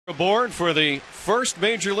Aboard for the first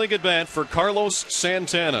major league at bat for Carlos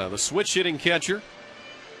Santana, the switch hitting catcher.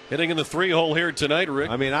 Hitting in the 3-hole here tonight, Rick.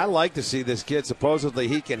 I mean, I like to see this kid. Supposedly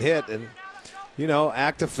he can hit, and you know,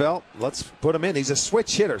 Acta felt, let's put him in. He's a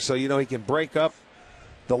switch hitter, so you know he can break up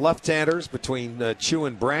the left-handers between Chu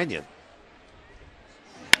and Branyan.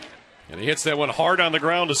 And he hits that one hard on the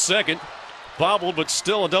ground to second. Bobbled, but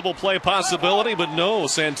still a double play possibility. But no,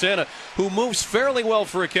 Santana, who moves fairly well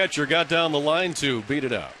for a catcher, got down the line to beat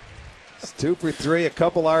it out. It's 2 for 3, a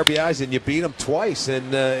couple RBIs, and you beat him twice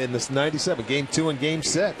in this 97, Game 2 and Game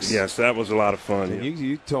 6. Yes, that was a lot of fun. Yeah.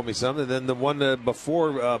 You told me something. Then the one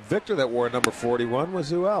before Victor that wore number 41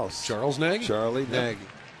 was who else? Charles Nagy. Charlie Nagy.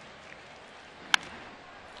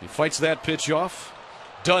 He fights that pitch off.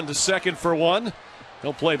 Dunn to second for one.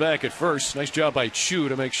 He'll play back at first. Nice job by Chu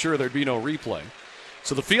to make sure there'd be no replay.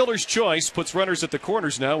 So the fielder's choice puts runners at the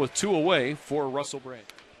corners now with 2 away for Russell Brand.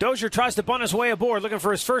 Dozier tries to bunt his way aboard, looking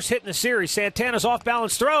for his first hit in the series. Santana's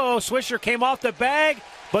off-balance throw. Swisher came off the bag,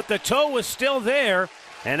 but the toe was still there,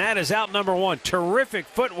 and that is out number 1. Terrific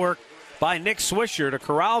footwork by Nick Swisher to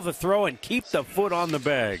corral the throw and keep the foot on the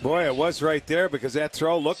bag. Boy, it was right there because that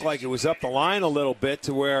throw looked like it was up the line a little bit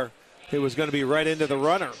to where it was going to be right into the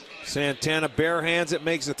runner. Santana bare hands it,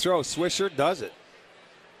 makes the throw. Swisher does it.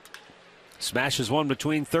 Smashes one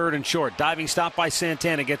between third and short. Diving stop by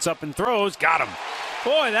Santana. Gets up and throws. Got him.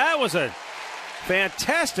 Boy, that was a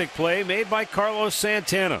fantastic play made by Carlos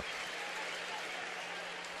Santana.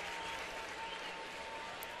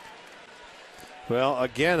 Well,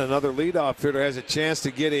 again, another leadoff hitter has a chance to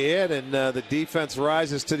get a hit, and the defense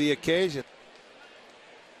rises to the occasion.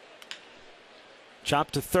 Chop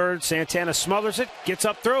to third. Santana smothers it. Gets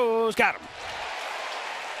up, throws. Got him.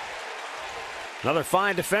 Another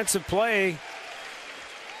fine defensive play.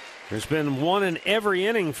 There's been one in every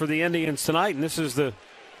inning for the Indians tonight, and this is the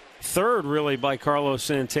third, really, by Carlos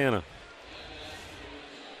Santana.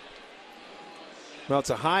 Well, it's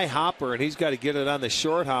a high hopper, and he's got to get it on the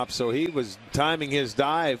short hop, so he was timing his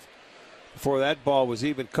dive before that ball was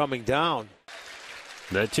even coming down.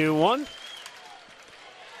 The 2-1.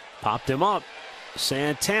 Popped him up.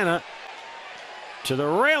 Santana to the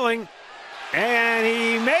railing, and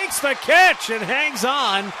he makes the catch and hangs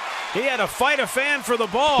on. He had to fight a fan for the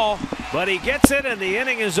ball, but he gets it, and the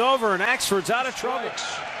inning is over, and Axford's out of trouble.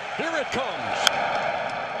 Here it comes.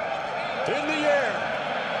 In the air.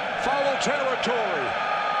 Foul territory.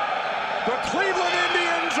 The Cleveland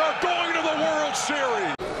Indians are going to the World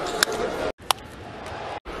Series.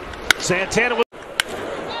 Santana.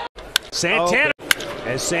 Santana.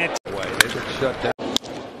 As Santana. They've been shut down.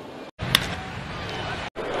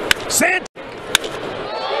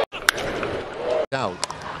 Out.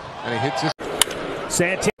 And he hits his.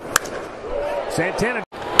 Santana.